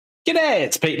G'day,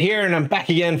 it's Pete here, and I'm back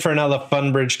again for another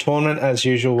Fun Bridge tournament. As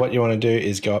usual, what you want to do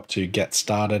is go up to Get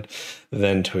Started,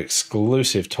 then to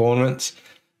Exclusive Tournaments,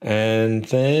 and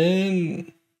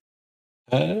then...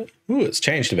 it's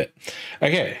changed a bit.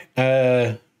 Okay,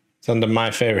 it's under My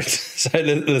Favorites. So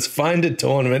let's find a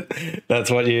tournament.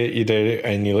 That's what you do,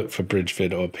 and you look for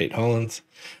Bridgeford or Pete Hollins.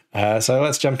 So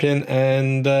let's jump in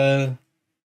and...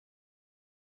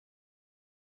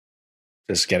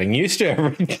 just getting used to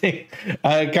everything.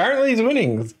 Currently he's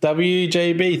winning.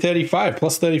 WJB 35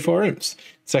 plus 34 imps.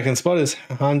 Second spot is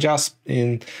Hanjas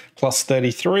in plus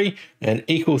 33. And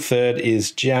equal third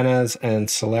is Janaz and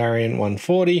Solarian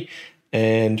 140.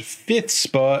 And fifth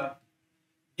spot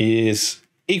is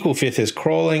equal fifth is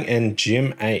Crawling and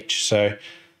Jim H. So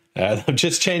they've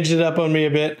just changed it up on me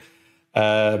a bit.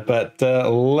 But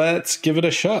let's give it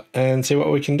a shot and see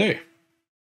what we can do.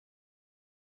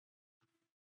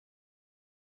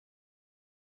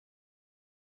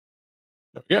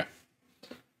 There we go.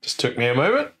 Just took me a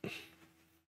moment.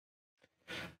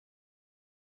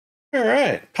 All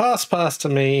right, pass to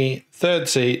me. Third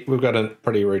seat, we've got a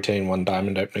pretty routine one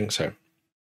diamond opening, so.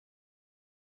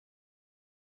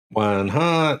 One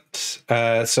heart.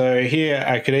 So here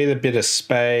I could either bid a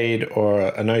spade or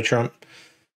a no trump.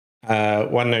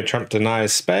 One no trump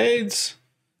denies spades.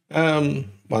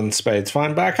 One spade's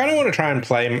fine, but I kind of want to try and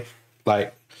play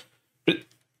like,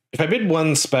 if I bid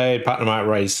one spade, partner might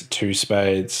raise to two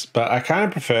spades, but I kind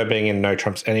of prefer being in no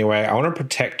trumps anyway. I want to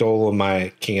protect all of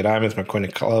my king of diamonds, my queen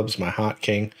of clubs, my heart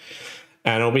king,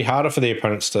 and it'll be harder for the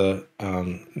opponents to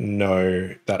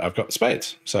know that I've got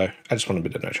spades. So I just want to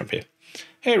bid a no trump here.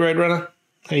 Hey, Roadrunner,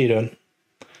 how you doing?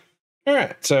 All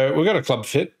right, so we've got a club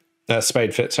fit,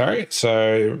 spade fit, sorry.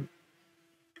 So,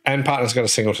 and partner's got a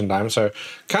singleton diamond, so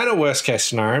kind of worst case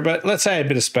scenario, but let's say I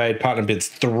bid a spade, partner bids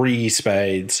three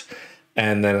spades,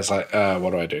 and then it's like, what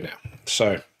do I do now?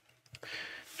 So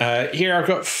here I've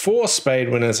got four spade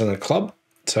winners and a club.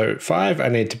 So five, I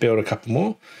need to build a couple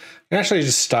more. I actually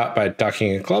just start by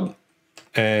ducking a club.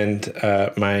 And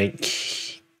my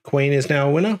queen is now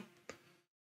a winner.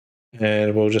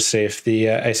 And we'll just see if the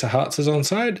ace of hearts is on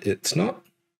side. It's not.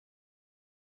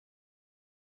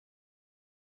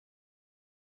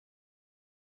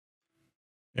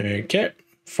 Okay,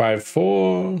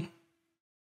 5-4.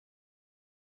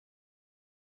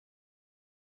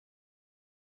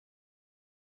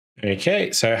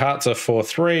 Okay, so hearts are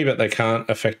 4-3, but they can't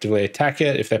effectively attack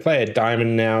it. If they play a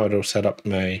diamond now, it'll set up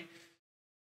my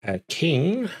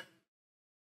king.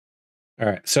 All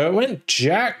right, so it went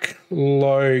jack,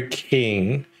 low,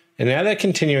 king, and now they're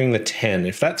continuing the 10.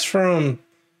 If that's from,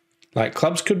 like,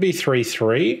 clubs could be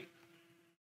 3-3,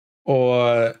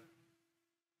 or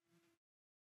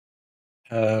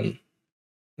I'm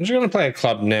just going to play a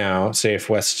club now, see if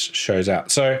West shows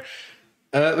out. So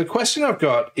the question I've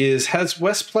got is, has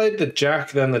West played the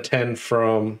jack, then the 10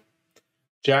 from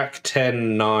jack,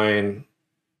 10, 9,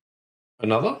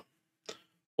 another?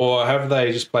 Or have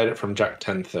they just played it from jack,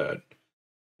 10, third?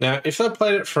 Now, if they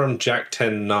played it from jack,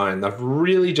 10, 9, they've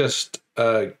really just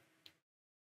given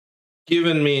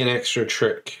me an extra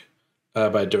trick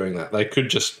by doing that. They could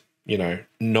just, you know,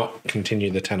 not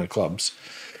continue the 10 of clubs.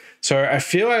 So I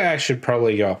feel like I should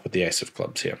probably go up with the ace of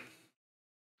clubs here.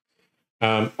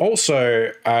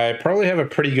 Also, I probably have a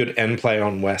pretty good end play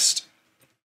on West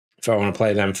if I want to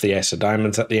play them for the ace of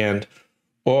diamonds at the end,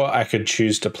 or I could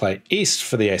choose to play East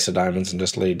for the ace of diamonds and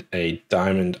just lead a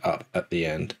diamond up at the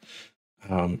end.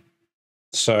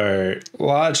 So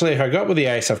largely, if I got with the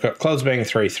ace, I've got clubs being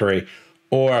 3-3,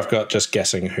 or I've got just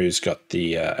guessing who's got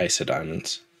the ace of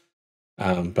diamonds.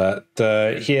 But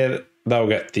here they'll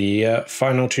get the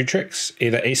final two tricks.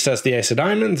 Either East has the ace of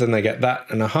diamonds and they get that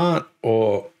and a heart,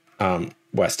 or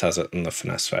West has it and the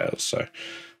finesse fails. So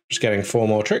just getting four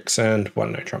more tricks and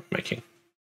one no trump making.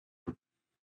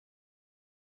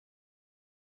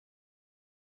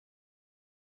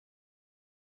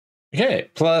 Okay,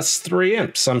 plus 3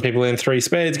 imps. Some people in 3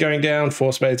 spades going down,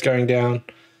 4 spades going down.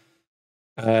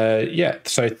 Yeah,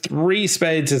 so 3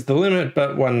 spades is the limit,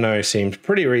 but 1 no seemed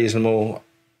pretty reasonable.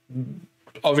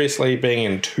 Obviously, being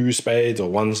in 2 spades or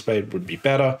 1 spade would be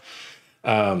better.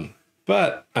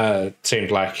 But it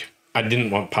seemed like I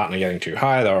didn't want partner getting too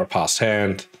high. They were a passed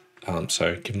hand,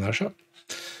 so give them that a shot.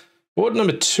 Board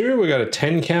number 2, we got a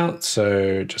 10 count,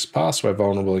 so just pass. We're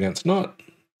vulnerable against not.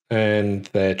 And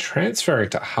they're transferring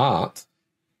to heart.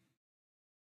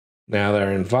 Now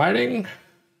they're inviting.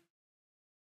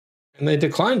 And they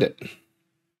declined it.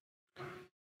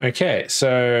 Okay,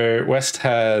 so West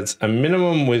has a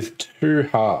minimum with 2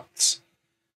 hearts.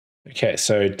 Okay,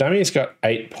 so Dummy's got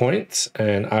 8 points,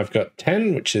 and I've got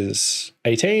 10, which is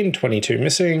 18, 22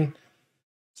 missing.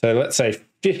 So let's say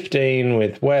 15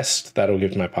 with West. That'll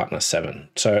give my partner 7.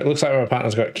 So it looks like my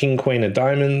partner's got king, queen of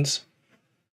diamonds.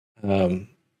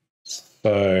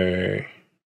 So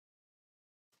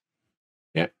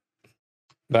yeah,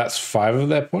 that's 5 of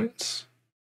their points.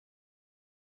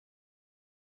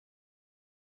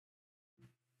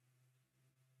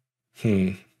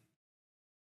 Maybe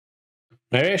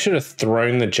I should have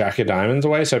thrown the jack of diamonds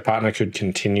away so partner could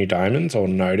continue diamonds or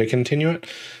no to continue it.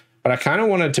 But I kind of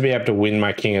wanted to be able to win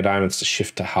my king of diamonds to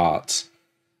shift to hearts.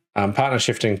 Partner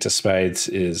shifting to spades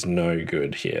is no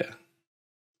good here.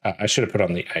 I should have put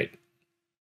on the 8.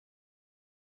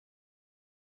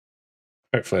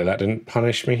 Hopefully that didn't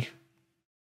punish me.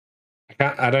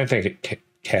 I don't think it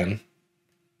can.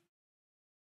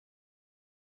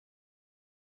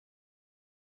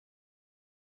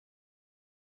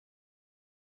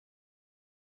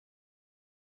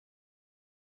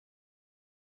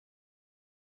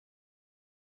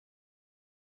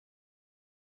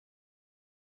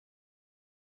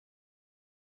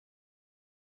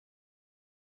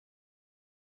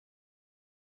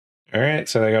 All right,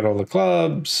 so they got all the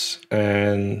clubs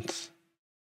and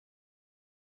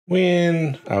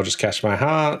win. I'll just cash my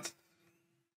heart.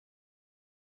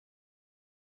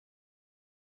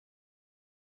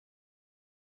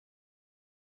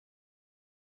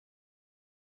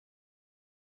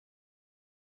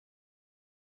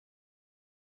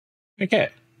 Okay.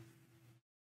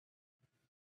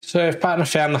 So if partner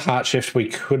found the heart shift, we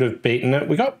could have beaten it.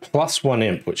 We got +1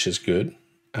 imp, which is good.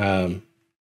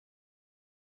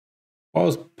 What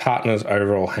was partner's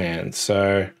overall hand?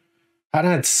 So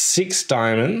partner had 6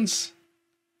 diamonds.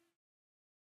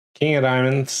 King of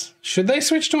diamonds. Should they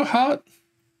switch to a heart?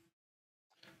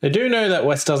 They do know that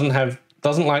West doesn't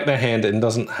like their hand and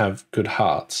doesn't have good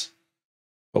hearts.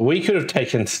 But we could have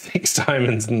taken 6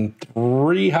 diamonds and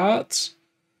 3 hearts.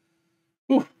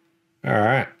 Ooh. All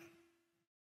right.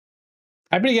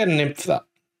 Happy to get an imp for that.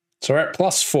 So we're at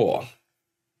 +4.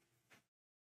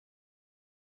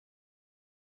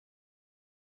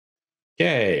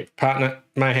 Okay, partner,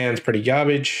 my hand's pretty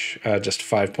garbage. Just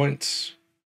 5 points.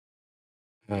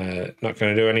 Not going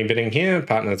to do any bidding here.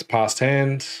 Partner's passed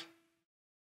hand.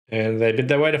 And they bid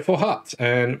their way to 4 hearts.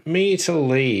 And me to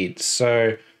lead.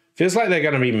 So feels like they're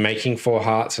going to be making 4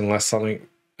 hearts unless something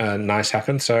nice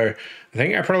happens. So I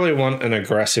think I probably want an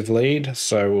aggressive lead.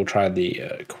 So we'll try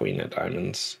the queen of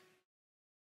diamonds.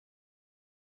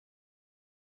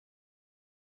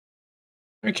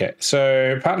 Okay,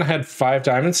 so partner had 5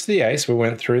 diamonds to the ace. We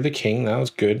went through the king. That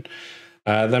was good.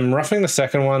 Them roughing the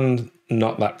second one,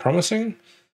 not that promising.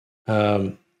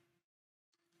 But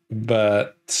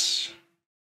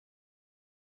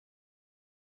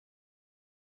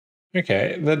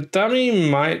okay, the dummy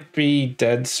might be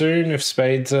dead soon if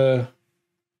spades are...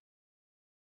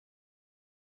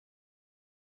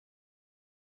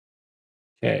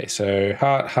 Okay, so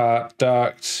heart, heart,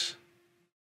 ducked.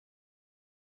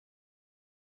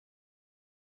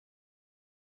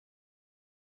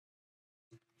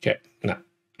 Okay, no.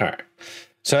 All right.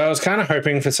 So I was kind of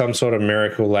hoping for some sort of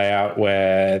miracle layout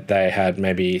where they had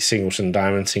maybe singleton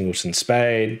diamond, singleton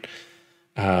spade,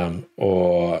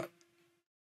 or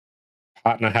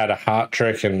partner had a heart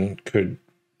trick and could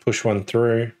push one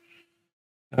through.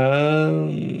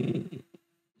 Partner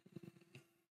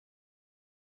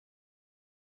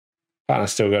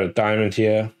still got a diamond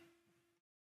here.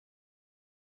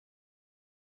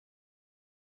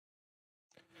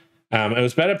 It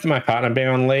was better for my partner being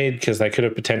on lead because they could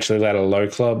have potentially let a low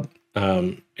club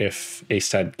if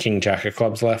East had king jack of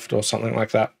clubs left or something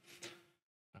like that.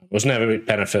 It was never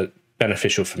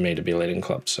beneficial for me to be leading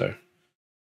clubs. So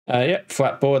yeah,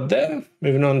 flat board there.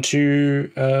 Moving on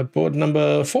to board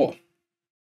number 4.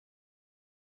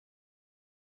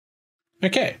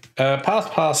 Okay,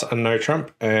 pass, and no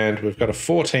trump, and we've got a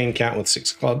 14 count with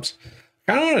 6 clubs.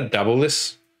 I kind of want to double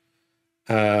this,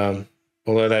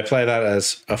 although they play that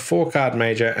as a 4-card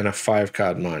major and a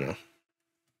 5-card minor.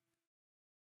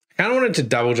 I kind of wanted to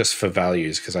double just for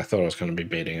values because I thought I was going to be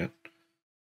beating it.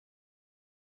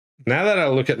 Now that I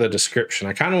look at the description,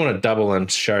 I kind of want to double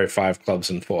and show 5 clubs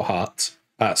and 4 hearts.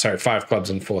 5 clubs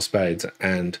and 4 spades,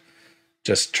 and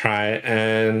just try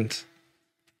and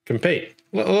compete.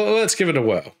 Let's give it a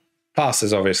whirl. Pass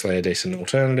is obviously a decent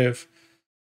alternative.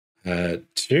 2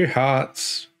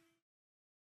 hearts.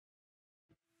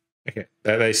 Okay,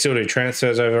 they still do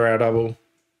transfers over our double.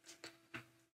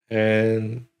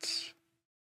 And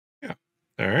yeah,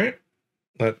 all right.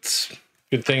 That's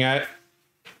good thing I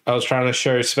was trying to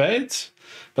show spades,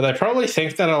 but they probably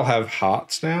think that I'll have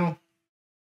hearts now.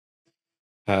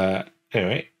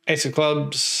 Anyway, ace of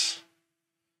clubs.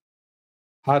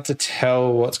 Hard to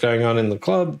tell what's going on in the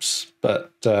clubs,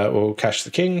 but we'll cash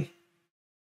the king.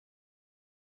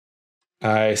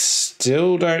 I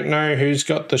still don't know who's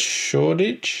got the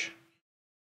shortage.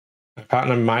 My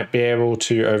partner might be able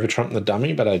to overtrump the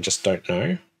dummy, but I just don't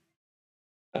know.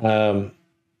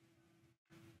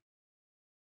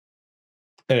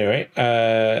 Anyway,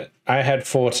 I had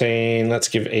 14. Let's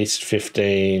give East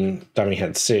 15. Dummy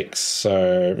had 6.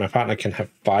 So my partner can have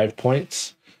 5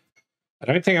 points. I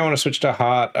don't think I want to switch to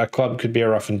heart. A club could be a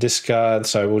rough and discard,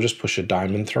 so we'll just push a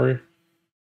diamond through.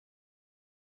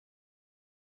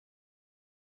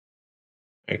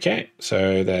 Okay,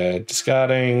 so they're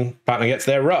discarding. Partner gets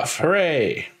their rough.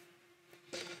 Hooray!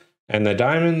 And the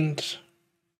diamond.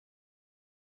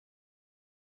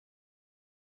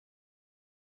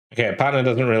 Okay, partner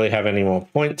doesn't really have any more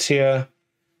points here.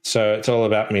 So it's all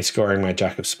about me scoring my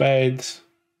jack of spades.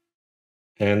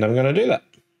 And I'm going to do that.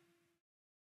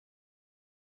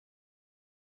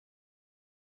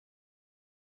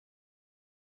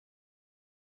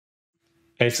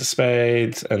 Ace of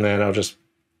spades, and then I'll just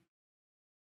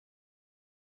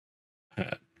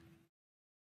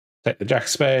take the jack of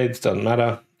spades, doesn't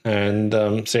matter,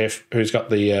 and see who's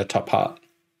got the top heart.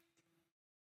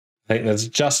 I think there's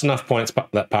just enough points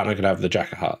that partner could have the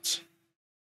jack of hearts.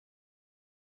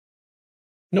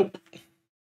 Nope.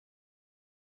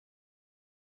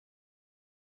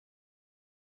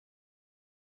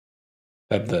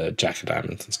 Have the jack of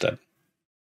diamonds instead.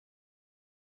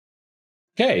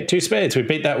 Okay, 2 spades. We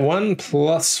beat that one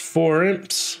plus 4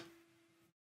 imps.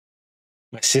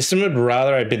 My system would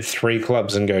rather I bid 3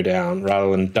 clubs and go down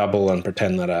rather than double and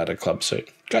pretend that I had a club suit.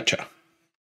 Gotcha.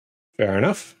 Fair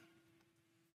enough.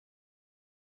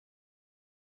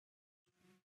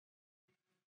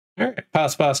 All right,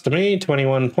 pass to me.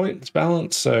 21 points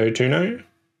balance, so 2-0.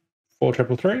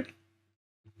 4-3-3.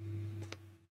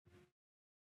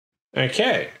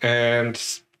 Okay, and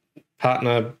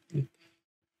partner,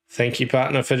 thank you,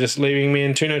 partner, for just leaving me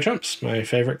in 2-no trumps, my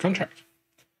favorite contract.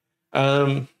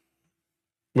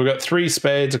 We've got 3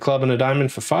 spades, a club, and a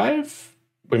diamond for 5.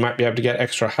 We might be able to get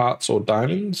extra hearts or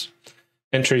diamonds.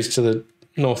 Entries to the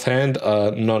north hand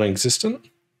are non-existent.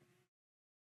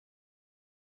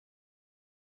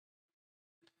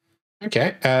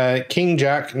 Okay, King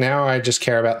Jack. Now I just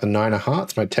care about the 9 of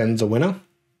hearts. My 10's a winner.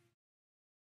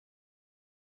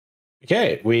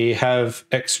 Okay, we have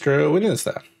extra winners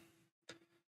there.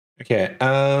 Okay,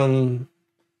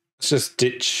 let's just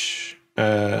ditch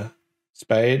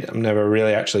spade. I'm never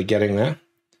really actually getting there.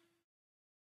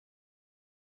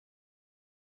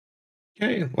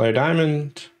 Okay, low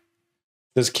diamond.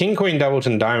 There's King, Queen,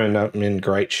 Doubleton, Diamond. I'm in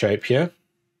great shape here.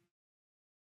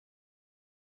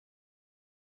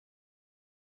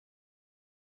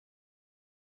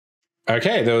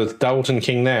 Okay, there was Doubleton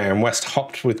King there, and West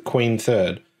hopped with Queen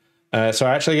third. So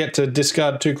I actually get to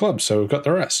discard 2 clubs, so we've got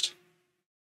the rest.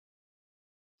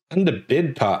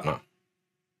 Underbid, partner.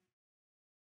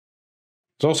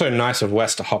 It's also nice of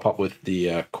West to hop up with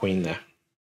the Queen there.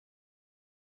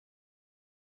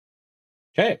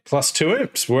 Okay, plus 2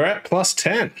 imps. We're at plus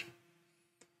 10.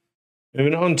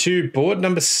 Moving on to board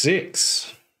number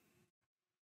 6.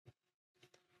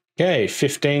 Okay,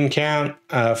 15 count,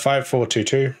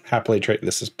 5-4-2-2. Happily treat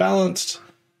this as balanced.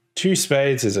 2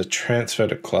 spades is a transfer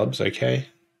to clubs, okay.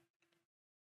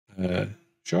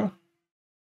 Sure.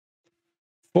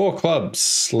 4 clubs,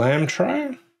 slam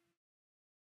try.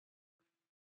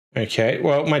 Okay,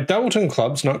 well, my Doubleton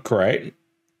club's not great,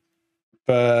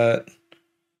 but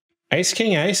Ace,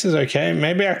 King, Ace is okay.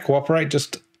 Maybe I cooperate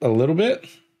just a little bit.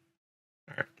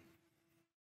 All right.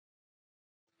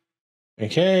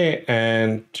 Okay,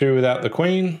 and 2 without the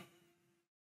Queen.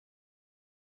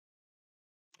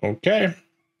 Okay.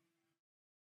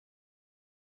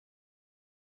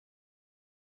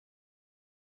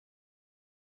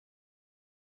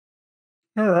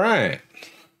 All right.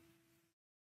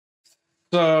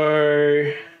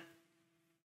 So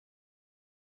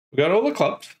we got all the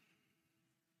clubs.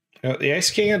 Got the Ace,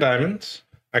 King of diamonds.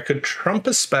 I could trump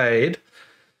a spade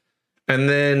and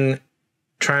then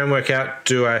try and work out,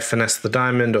 do I finesse the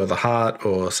diamond or the heart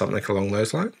or something along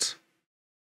those lines?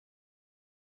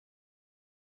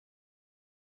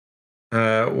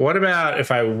 What about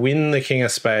if I win the King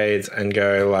of spades and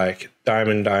go like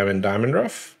diamond, diamond, diamond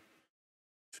rough?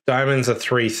 If diamonds are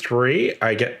 3-3,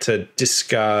 I get to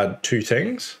discard 2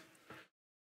 things.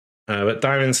 But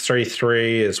diamonds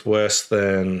 3-3 is worse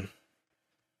than...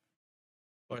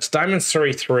 Well, it's diamonds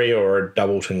 3-3 or a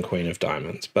Doubleton Queen of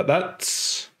diamonds, but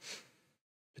that's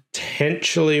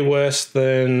potentially worse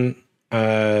than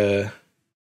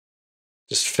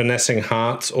just finessing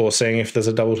hearts or seeing if there's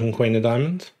a Doubleton Queen of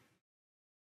diamonds.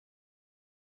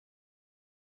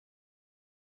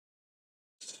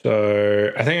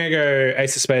 So I think I go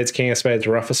ace of spades, king of spades,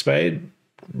 ruff of spade.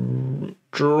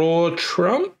 Draw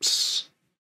trumps.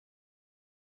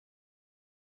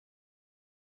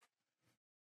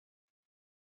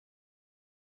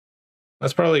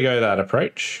 Let's probably go that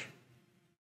approach.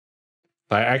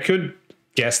 I could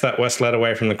guess that West led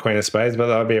away from the queen of spades, but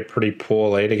that would be a pretty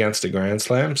poor lead against a grand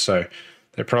slam. So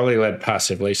they probably led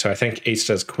passively. So I think East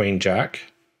has queen jack.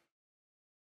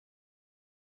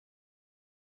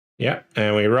 Yeah,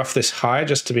 and we ruff this high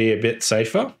just to be a bit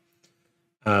safer.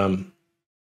 And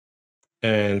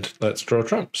let's draw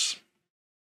trumps.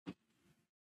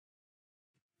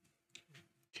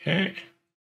 Okay.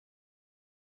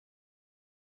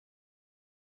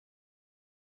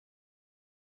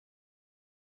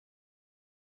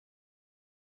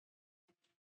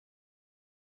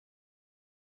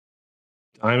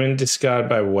 Diamond discard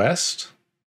by West.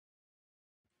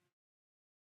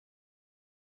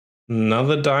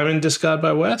 Another diamond discard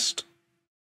by West.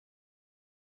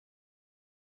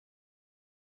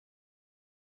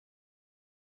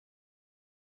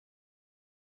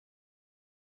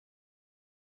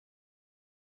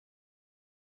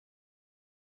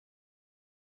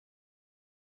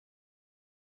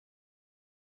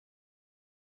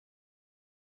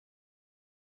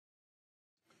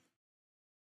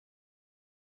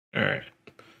 All right.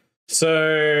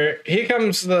 So here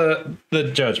comes the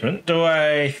judgment. Do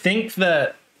I think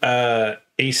that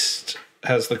East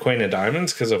has the queen of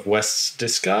diamonds because of West's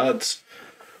discards?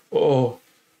 Or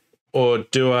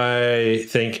do I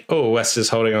think, oh, West is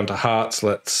holding on to hearts,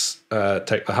 let's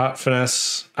take the heart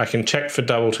finesse. I can check for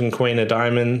doubleton queen of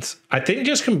diamonds. I think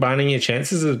just combining your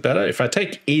chances is better. If I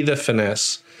take either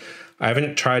finesse, I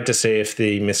haven't tried to see if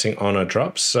the missing honor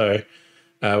drops. So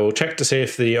we'll check to see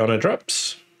if the honor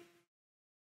drops.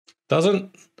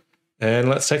 Doesn't. And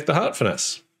let's take the heart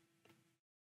finesse.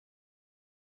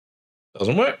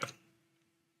 Doesn't work.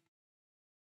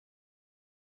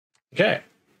 Okay.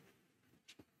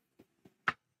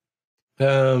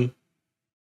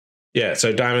 Yeah,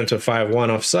 so diamonds were 5-1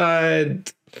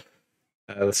 offside.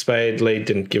 The spade lead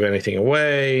didn't give anything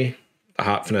away. The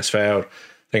heart finesse failed.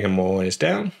 I think I'm always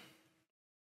down.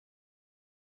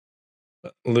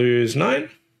 Lose 9.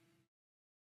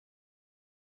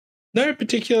 No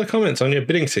particular comments on your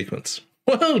bidding sequence.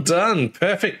 Well done.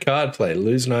 Perfect card play.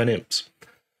 Lose 9 imps.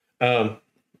 Fair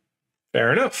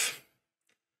enough.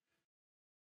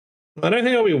 I don't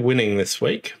think I'll be winning this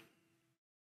week.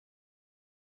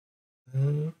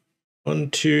 On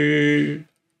to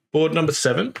board number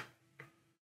 7.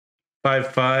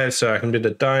 5-5, so I can bid a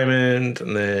diamond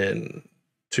and then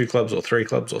 2 clubs or 3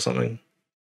 clubs or something.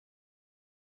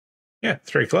 Yeah,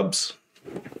 3 clubs.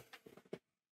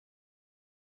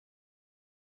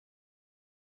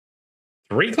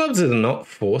 Three clubs is not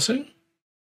forcing?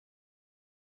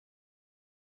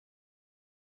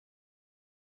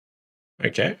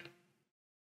 Okay.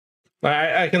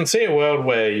 I can see a world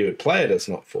where you would play it as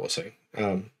not forcing.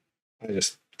 I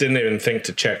just didn't even think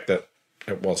to check that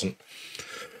it wasn't.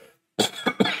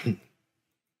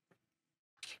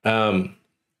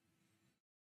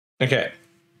 Okay.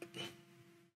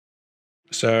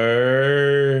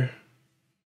 So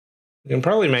you can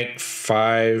probably make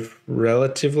 5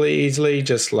 relatively easily,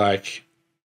 just like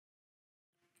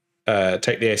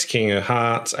take the ace king of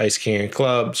hearts, ace king of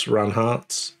clubs, run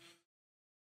hearts.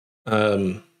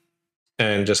 And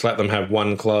just let them have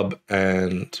 1 club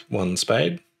and 1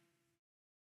 spade.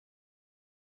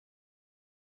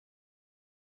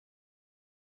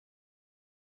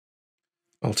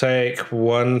 I'll take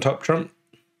 1 top trump.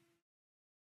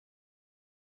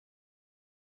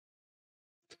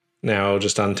 Now I'll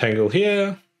just untangle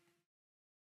here.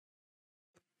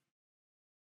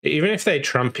 Even if they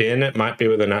trump in, it might be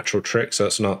with a natural trick, so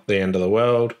it's not the end of the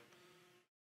world.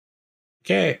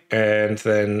 Okay, and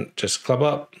then just club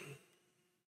up.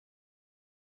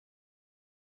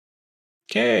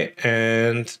 Okay,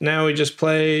 and now we just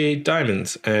play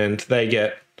diamonds, and they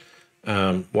get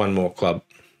 1 more club.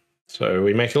 So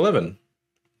we make 11.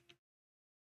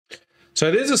 So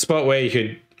there's a spot where you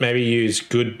could maybe use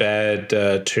good, bad,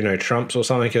 2 no trumps or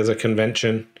something as a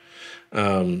convention.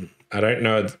 I don't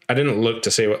know. I didn't look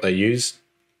to see what they used.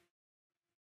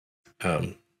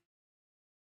 And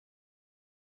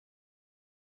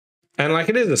like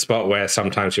it is a spot where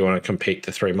sometimes you want to compete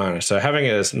the 3 minor. So having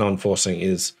it as non-forcing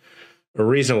is a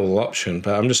reasonable option,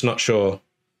 but I'm just not sure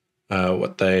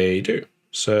what they do.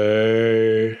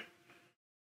 So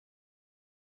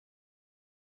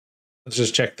let's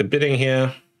just check the bidding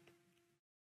here.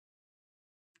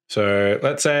 So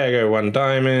let's say I go 1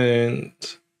 diamond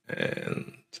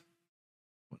and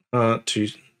 2.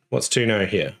 What's 2 no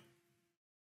here?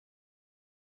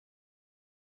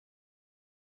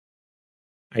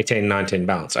 18, 19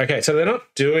 balance. Okay, so they're not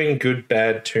doing good,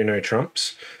 bad, two no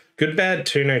trumps. Good, bad,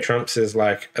 two no trumps is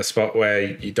like a spot where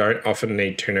you don't often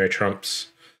need two no trumps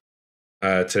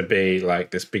to be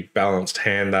like this big balanced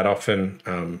hand that often.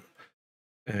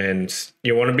 And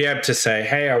you want to be able to say,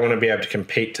 hey, I want to be able to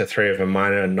compete to three of a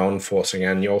minor non-forcing,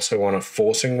 and you also want a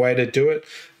forcing way to do it.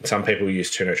 And some people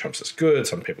use two no trumps as good,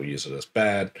 some people use it as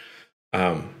bad.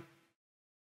 It's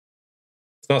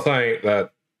not something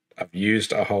that I've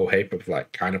used a whole heap of,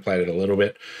 like kind of played it a little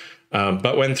bit.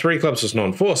 But when three clubs was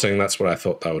non-forcing, that's what I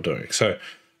thought they were doing. So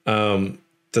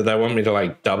did they want me to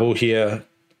like double here?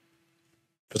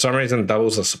 For some reason,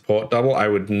 double's a support double. I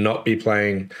would not be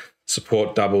playing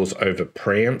support doubles over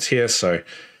preempts here. So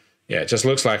yeah, it just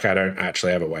looks like I don't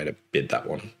actually have a way to bid that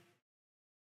one.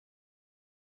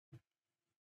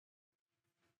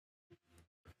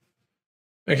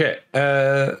 Okay,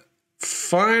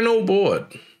 final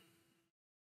board.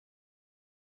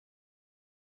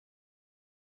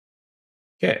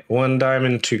 Okay, one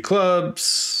diamond, two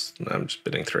clubs. I'm just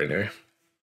bidding three now.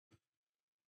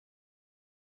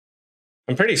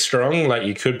 I'm pretty strong. Like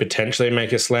you could potentially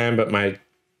make a slam, but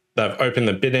they've opened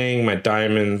the bidding. My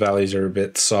diamond values are a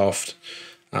bit soft.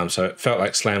 So it felt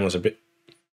like slam was a bit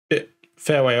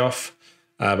fair way off.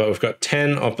 But we've got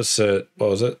 10 opposite,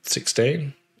 what was it,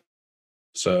 16?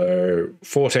 So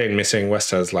 14 missing.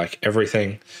 West has like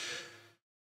everything.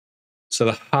 So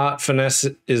the heart finesse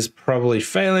is probably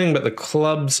failing, but the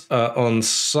clubs are on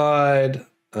side.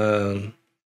 I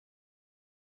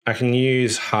can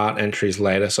use heart entries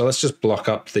later. So let's just block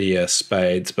up the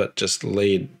spades, but just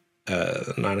lead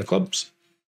nine of clubs.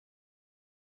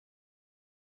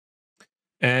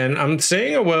 And I'm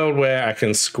seeing a world where I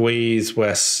can squeeze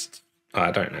West.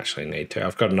 I don't actually need to.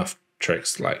 I've got enough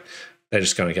tricks. Like they're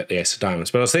just going to get the ace of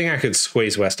diamonds. But I was thinking I could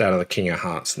squeeze West out of the king of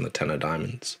hearts and the 10 of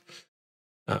diamonds.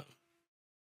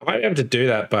 I might be able to do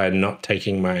that by not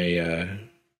taking my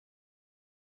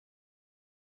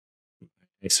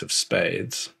ace of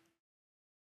spades.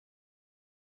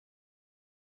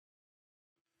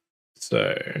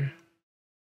 So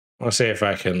I'll see if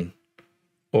I can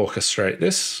orchestrate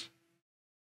this.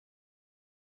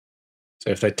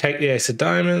 So if they take the ace of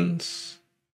diamonds,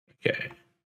 okay.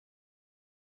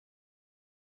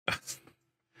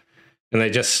 And they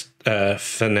just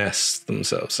finesse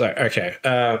themselves. So, okay.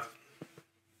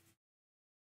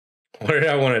 What did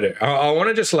I want to do? I want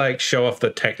to just like show off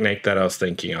the technique that I was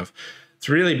thinking of. It's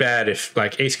really bad if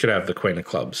like East could have the queen of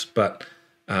clubs, but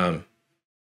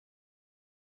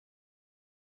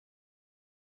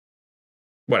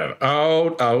whatever.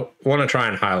 I'll want to try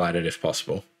and highlight it if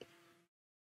possible.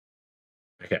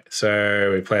 Okay,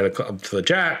 so we play the club to the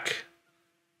jack.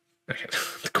 Okay,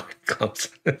 the queen of clubs.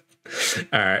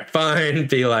 All right, fine,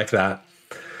 be like that.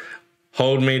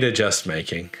 Hold me to just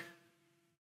making.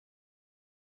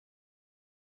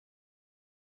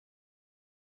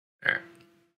 All right.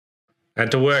 I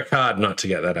had to work hard not to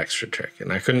get that extra trick,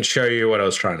 and I couldn't show you what I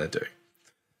was trying to do.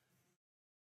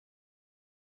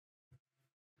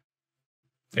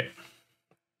 Yeah.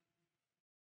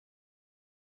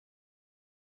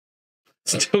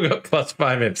 Still got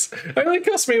 +5 imps. It only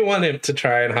cost me 1 imp to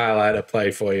try and highlight a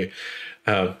play for you.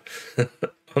 On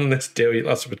this deal, you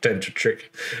lost a potential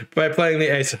trick by playing the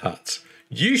ace of hearts.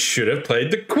 You should have played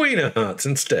the queen of hearts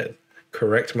instead.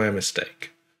 Correct my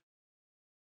mistake.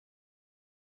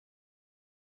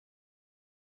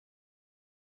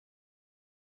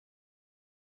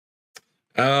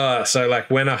 So like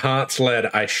when a heart's led,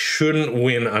 I shouldn't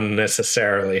win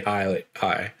unnecessarily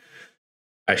high.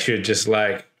 I should just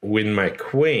like win my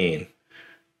queen.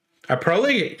 I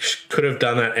probably could have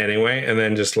done that anyway, and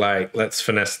then just like, let's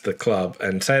finesse the club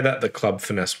and say that the club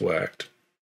finesse worked.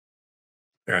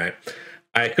 All right.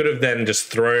 I could have then just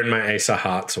thrown my ace of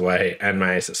hearts away and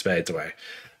my ace of spades away.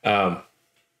 So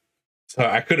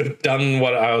I could have done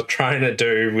what I was trying to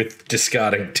do with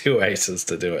discarding 2 aces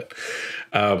to do it.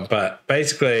 But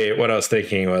basically what I was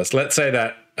thinking was, let's say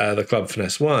that the club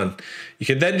finesse won. You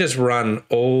could then just run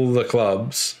all the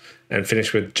clubs and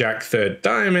finish with Jack third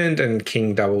diamond and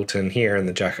King Doubleton here and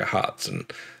the Jack of hearts.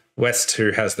 And West,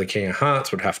 who has the King of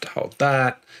hearts, would have to hold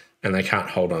that, and they can't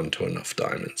hold on to enough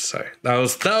diamonds. So that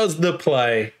was the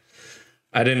play.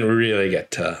 I didn't really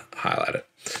get to highlight it.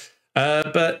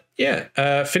 But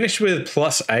yeah, finished with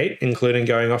 +8, including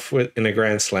going off with in a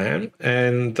Grand Slam.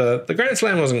 And the Grand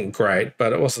Slam wasn't great,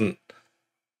 but it was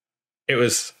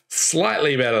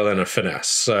slightly better than a finesse.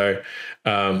 So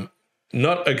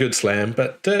not a good slam,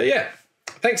 but yeah.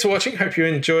 Thanks for watching. Hope you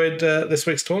enjoyed this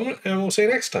week's tournament, and we'll see you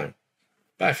next time.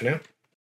 Bye for now.